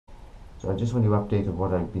So I just want to update of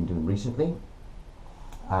what I've been doing recently,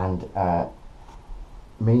 and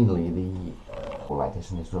mainly the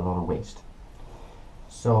lettuce, and there's a lot of waste.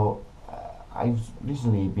 So I've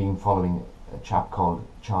recently been following a chap called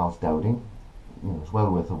Charles Dowding. It's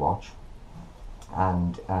well worth a watch,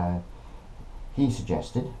 and he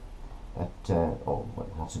suggested that, or well,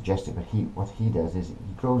 not suggested, but what he does is he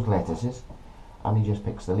grows lettuces, and he just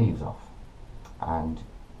picks the leaves off, and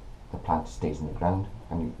the plant stays in the ground,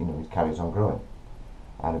 and it carries on growing.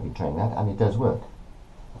 And I've been trying that, and it does work.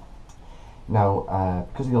 Now,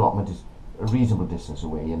 because the allotment is a reasonable distance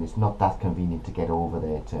away, and it's not that convenient to get over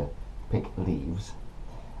there to pick leaves,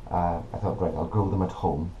 I thought, right, I'll grow them at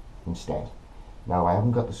home instead. Now, I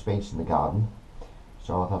haven't got the space in the garden,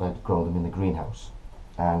 so I thought I'd grow them in the greenhouse.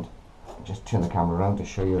 And just turn the camera around to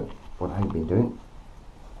show you what I've been doing.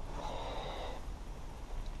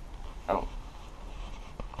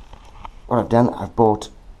 What I've done, I've bought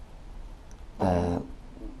a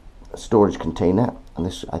storage container, and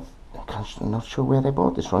this I'm not sure where they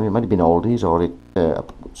bought this from. It might have been Aldi's or a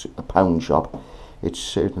pound shop. It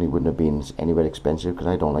certainly wouldn't have been anywhere expensive, because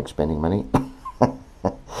I don't like spending money.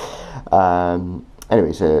 Anyway,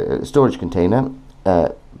 it's a storage container,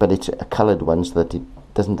 but it's a coloured one so that it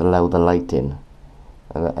doesn't allow the light in.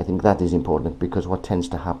 I think that is important, because what tends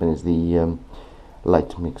to happen is the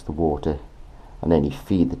light makes the water and any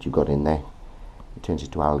feed that you got in there, it turns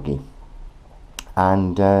it to algae.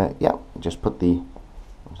 And yeah, just put the,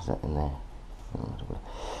 what's that in there?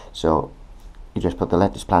 So you just put the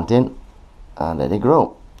lettuce plant in and let it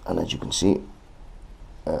grow, and as you can see,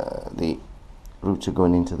 the roots are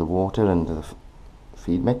going into the water and the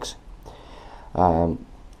feed mix.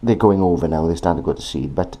 They're going over now, they're starting to go to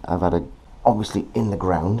seed, but I've had obviously in the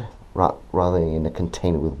ground rather than in a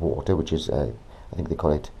container with water, which is I think they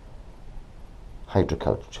call it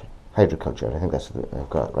hydroculture. I think that's I've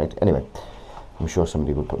got it right. Anyway, I'm sure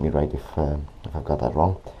somebody will put me right if I've got that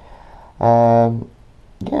wrong.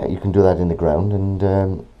 Yeah, you can do that in the ground, and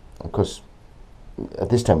of course at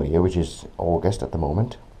this time of year, which is August at the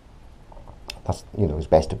moment, that's it's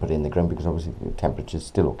best to put it in the ground, because obviously the temperature's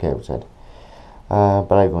still okay outside.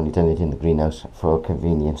 But I've only done it in the greenhouse for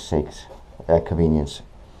convenience sake, because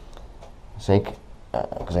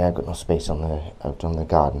I have got no space out on the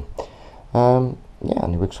garden. Yeah,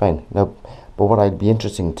 and it works fine. Now, but what I'd be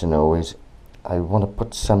interesting to know is, I want to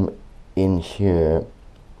put some in here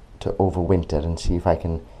to overwinter and see if I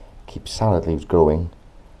can keep salad leaves growing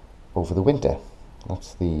over the winter.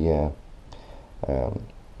 That's the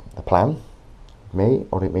plan. May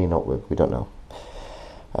or it may not work, we don't know.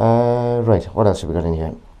 Right, what else have we got in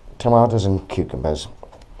here? Tomatoes and cucumbers.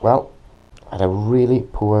 Well, I had a really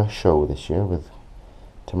poor show this year with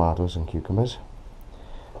tomatoes and cucumbers,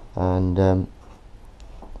 and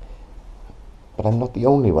but I'm not the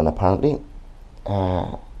only one apparently.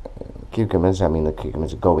 Cucumbers, I mean the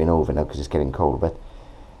cucumbers are going over now because it's getting cold, but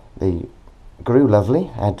they grew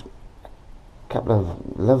lovely. I had a couple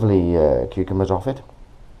of lovely cucumbers off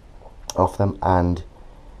them, and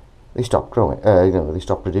they stopped growing, they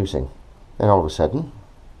stopped producing. Then all of a sudden,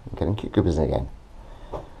 I'm getting cucumbers again.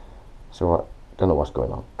 So I don't know what's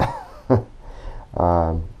going on.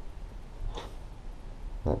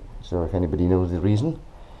 So if anybody knows the reason,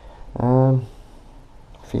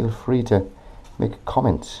 feel free to make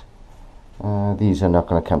comments. These are not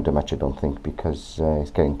going to come to much, I don't think, because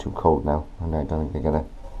it's getting too cold now, and I don't think they're going to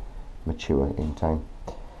mature in time.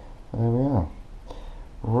 There we are.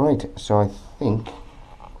 Right, so I think,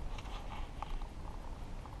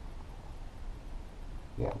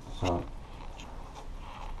 yeah, so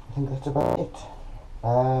I think that's about it.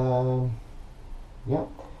 Yeah,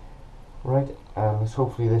 right, so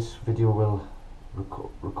hopefully this video will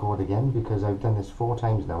record again, because I've done this 4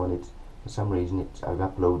 times now, and for some reason it's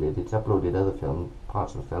uploaded other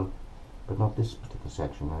parts of the film, but not this particular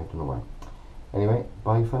section. I don't know why. Anyway,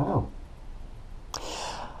 bye for now.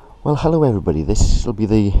 Well, hello everybody. This will be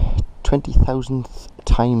the 20,000th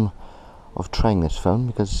time of trying this phone,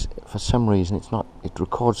 because for some reason it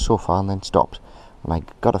records so far and then stops, and I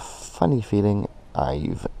got a funny feeling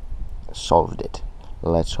I've solved it.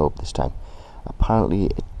 Let's hope this time. Apparently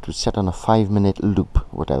it was set on a 5-minute loop,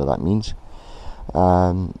 whatever that means.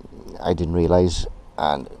 I didn't realise,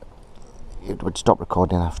 and it would stop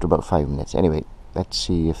recording after about 5 minutes. Anyway, let's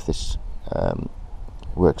see if this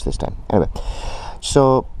works this time. Anyway,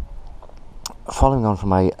 so following on from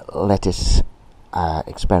my lettuce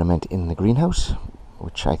experiment in the greenhouse,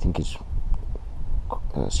 which I think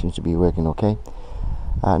seems to be working okay,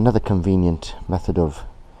 another convenient method of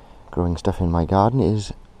growing stuff in my garden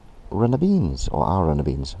is runner beans, or our runner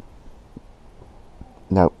beans.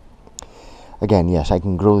 Now, again, yes, I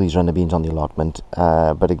can grow these runner beans on the allotment,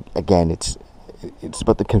 but again, it's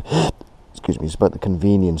about the excuse me, it's about the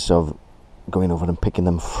convenience of going over and picking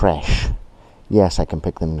them fresh. Yes, I can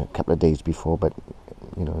pick them a couple of days before, but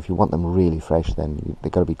you know, if you want them really fresh, then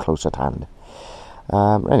they've got to be close at hand.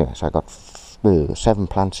 Anyway, so I got 7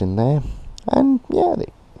 plants in there, and yeah,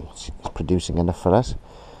 it's producing enough for us,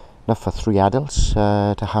 enough for 3 adults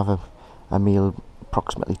to have a meal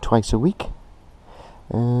approximately twice a week.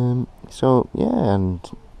 So yeah, and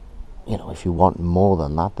you know, if you want more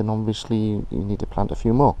than that, then obviously you need to plant a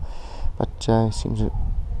few more. But it seems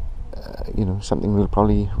you know, something we'll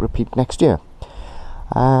probably repeat next year.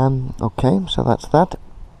 Okay, so that's that.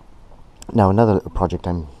 Now another little project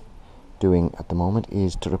I'm doing at the moment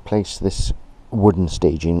is to replace this wooden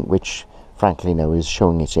staging, which frankly now is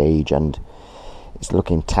showing its age and it's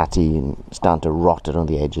looking tatty and starting to rot around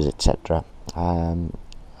the edges, etc.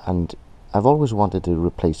 And I've always wanted to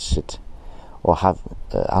replace it or have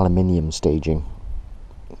aluminium staging,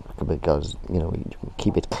 because you know, you can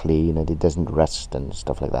keep it clean and it doesn't rust and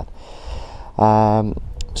stuff like that.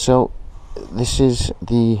 So this is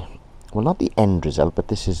not the end result, but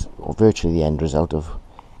this is virtually the end result of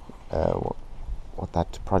what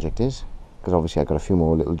that project is, because obviously I've got a few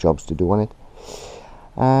more little jobs to do on it.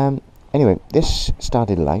 Anyway, this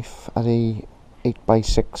started life as a 8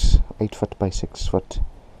 foot by 6 foot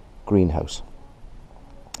greenhouse,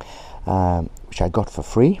 which I got for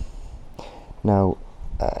free. Now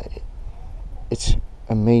it's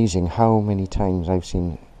amazing how many times I've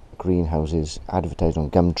seen greenhouses advertised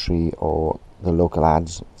on Gumtree or the local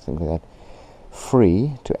ads, things like that,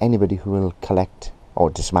 free to anybody who will collect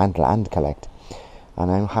or dismantle and collect,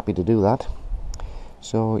 and I'm happy to do that.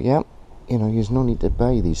 So yeah, you know, there's no need to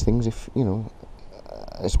buy these things if you know,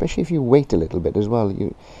 especially if you wait a little bit as well.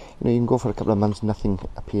 You know, you can go for a couple of months, nothing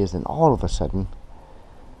appears, then all of a sudden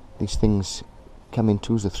these things come in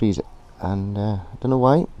 2s or 3s, and I don't know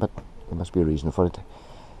why, but there must be a reason for it.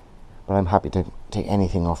 But I'm happy to take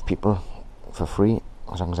anything off people for free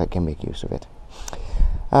as long as I can make use of it.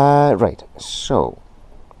 Right, so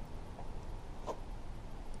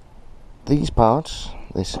these parts,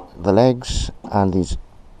 the legs and these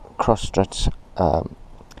cross struts,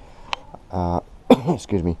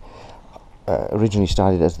 excuse me, originally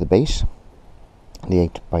started as the base, the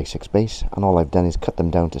 8 by 6 base, and all I've done is cut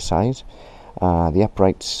them down to size. The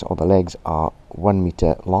uprights or the legs are 1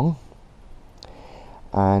 meter long,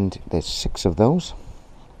 and there's 6 of those.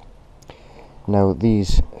 Now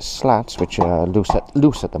these slats, which are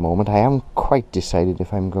loose at the moment, I haven't quite decided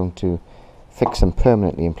if I'm going to fix them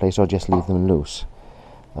permanently in place or just leave them loose.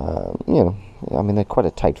 You know, I mean, they're quite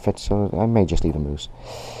a tight fit, so I may just leave them loose.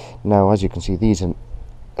 Now, as you can see, these are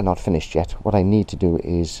not finished yet. What I need to do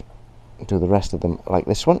is do the rest of them like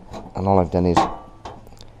this one, and all I've done is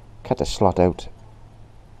cut a slot out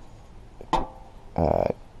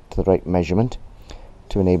to the right measurement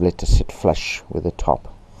to enable it to sit flush with the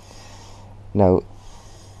top. Now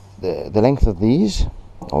the length of these,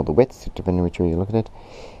 or the width, depending on which way you look at it,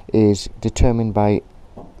 is determined by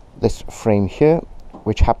this frame here,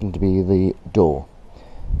 which happened to be the door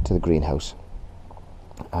to the greenhouse,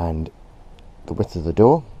 and the width of the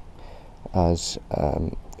door has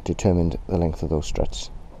determined the length of those struts.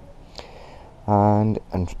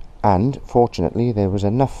 And fortunately there was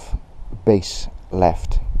enough base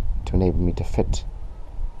left to enable me to fit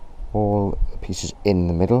all the pieces in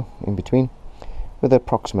the middle, in between, with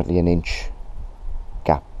approximately an inch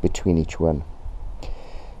gap between each one.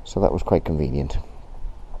 So that was quite convenient.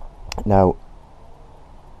 Now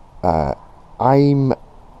I'm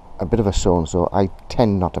a bit of a so I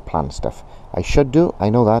tend not to plan stuff. I should do, I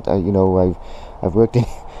know that. You know, I've worked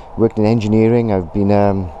in engineering. I've been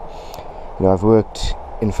you know, I've worked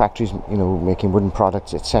in factories, you know, making wooden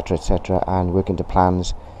products, etc., etc., and working to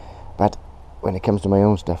plans. But when it comes to my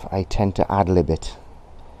own stuff, I tend to ad-lib it.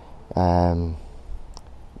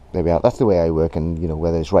 There we are. That's the way I work, and you know,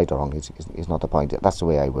 whether it's right or wrong is not the point. That's the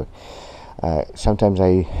way I work. Sometimes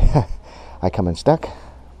I I come unstuck,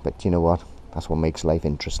 but you know what? That's what makes life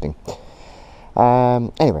interesting.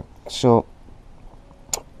 Anyway, so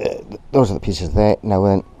those are the pieces there. Now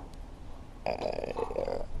then,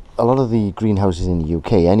 a lot of the greenhouses in the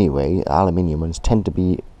UK anyway, aluminium ones, tend to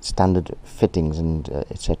be standard fittings and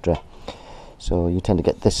etc. So you tend to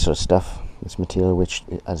get this sort of stuff, this material, which,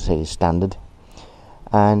 as I say, is standard.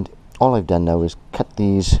 And all I've done now is cut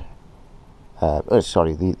these.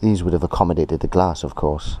 These would have accommodated the glass, of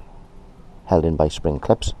course, held in by spring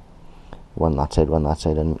clips, one that side,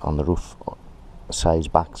 and on the roof, sides,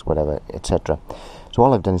 backs, whatever, etc. So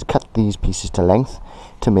all I've done is cut these pieces to length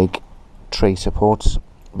to make tray supports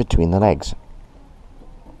between the legs.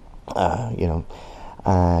 you know,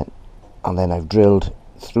 and then I've drilled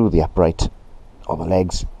through the upright or the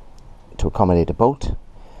legs to accommodate a bolt,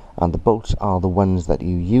 and the bolts are the ones that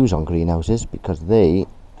you use on greenhouses because they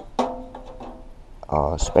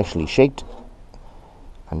are specially shaped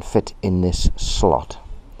and fit in this slot,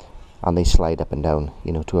 and they slide up and down,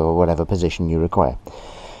 you know, to whatever position you require.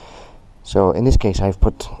 So in this case I've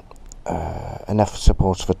put enough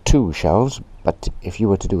supports for 2 shelves, but if you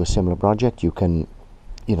were to do a similar project, you can,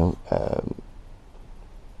 you know,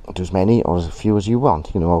 do as many or as few as you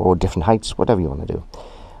want, you know, or different heights, whatever you want to do.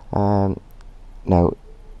 Now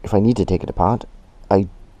if I need to take it apart,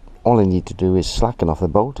 all I need to do is slacken off the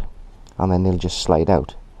bolt, and then they'll just slide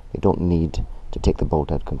out. They don't need to take the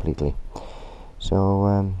bolt out completely.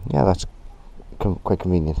 So yeah, that's quite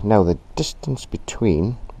convenient. Now the distance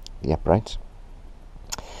between the uprights,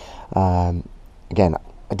 again,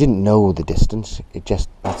 I didn't know the distance. It just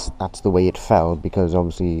that's the way it fell, because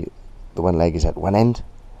obviously the one leg is at one end,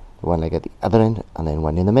 the one leg at the other end, and then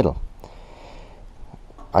one in the middle.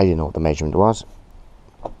 I didn't know what the measurement was,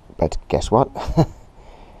 but guess what?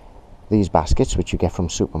 These baskets, which you get from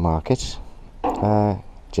supermarkets,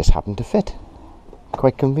 just happen to fit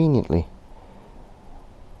quite conveniently.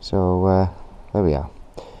 So there we are.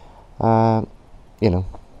 You know.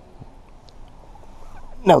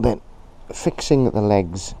 Now then, fixing the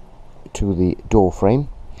legs to the door frame.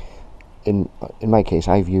 In my case,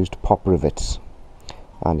 I've used pop rivets,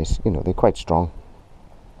 and it's, you know, they're quite strong.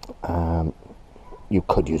 You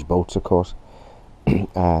could use bolts, of course,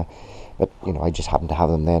 but you know, I just happened to have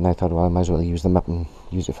them there, and I thought, well, I might as well use them up and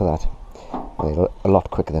use it for that. They're a lot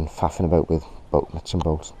quicker than faffing about with bolt nuts and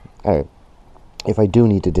bolts. If I do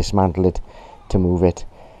need to dismantle it to move it,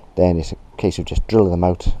 then it's a case of just drilling them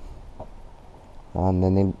out, and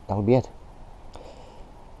then that'll be it.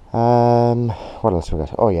 What else have we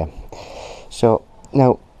got? Oh yeah, so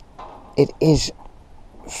now it is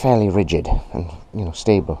fairly rigid and, you know,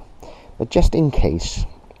 stable, but just in case,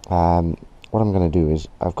 what I'm going to do is,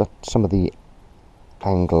 I've got some of the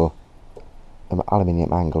aluminium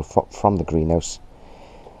angle from the greenhouse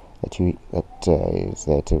that is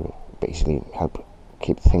there to basically help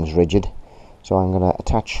keep things rigid. So I'm going to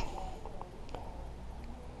attach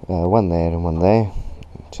one there and one there,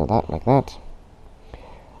 so that, like that,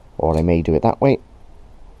 or I may do it that way,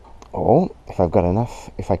 or if I've got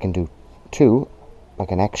enough, if I can do 2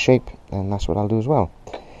 like an X shape, then that's what I'll do as well.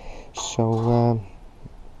 So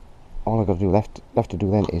all I've got to do left to do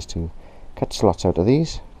then is to cut slots out of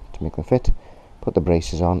these to make them fit, put the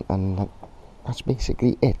braces on, and that's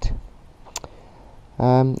basically it.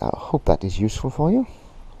 I hope that is useful for you,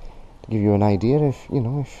 to give you an idea if, you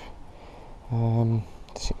know,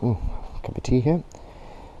 cup of tea here.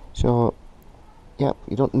 So yeah,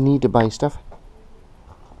 you don't need to buy stuff,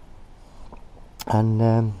 and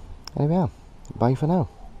there we are. Bye for now.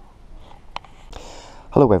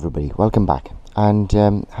 Hello everybody, welcome back. And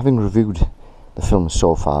having reviewed the film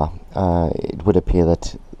so far, it would appear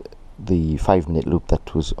that the 5-minute loop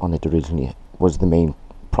that was on it originally was the main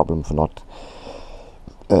problem for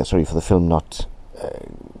for the film not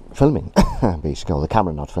filming, basically, or the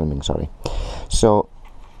camera not filming, sorry. So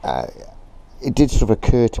it did sort of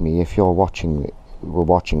occur to me, if you're watching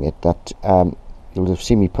it, that you'll have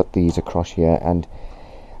seen me put these across here, and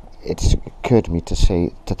it's occurred to me to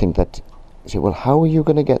think that, well, how are you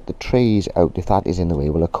going to get the trays out if that is in the way?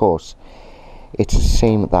 Well, of course, it's the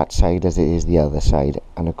same that side as it is the other side,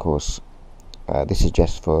 and of course, this is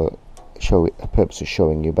just for a purpose of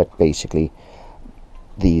showing you, but basically,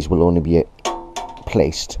 these will only be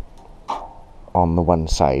placed on the one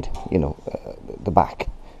side, you know, the back.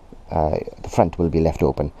 The front will be left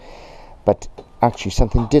open. But actually,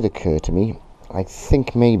 something did occur to me. I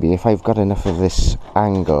think maybe if I've got enough of this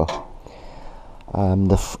angle,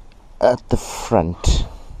 at the front,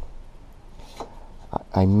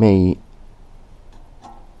 I may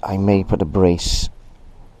put a brace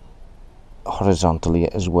horizontally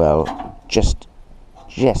as well, just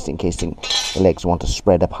in case the legs want to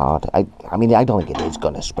spread apart. I mean, I don't think it is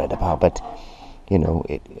going to spread apart, but you know,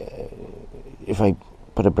 if I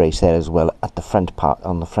put a brace there as well at the front part,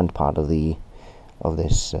 on the front part of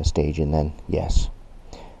this staging, then yes.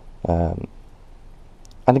 And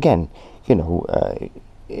again, you know,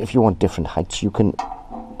 if you want different heights, you can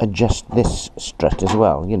adjust this strut as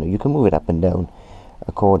well. You know, you can move it up and down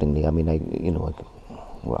accordingly. I mean,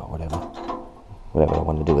 well, whatever I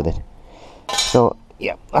want to do with it. So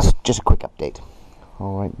yeah, that's just a quick update.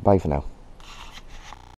 All right, bye for now.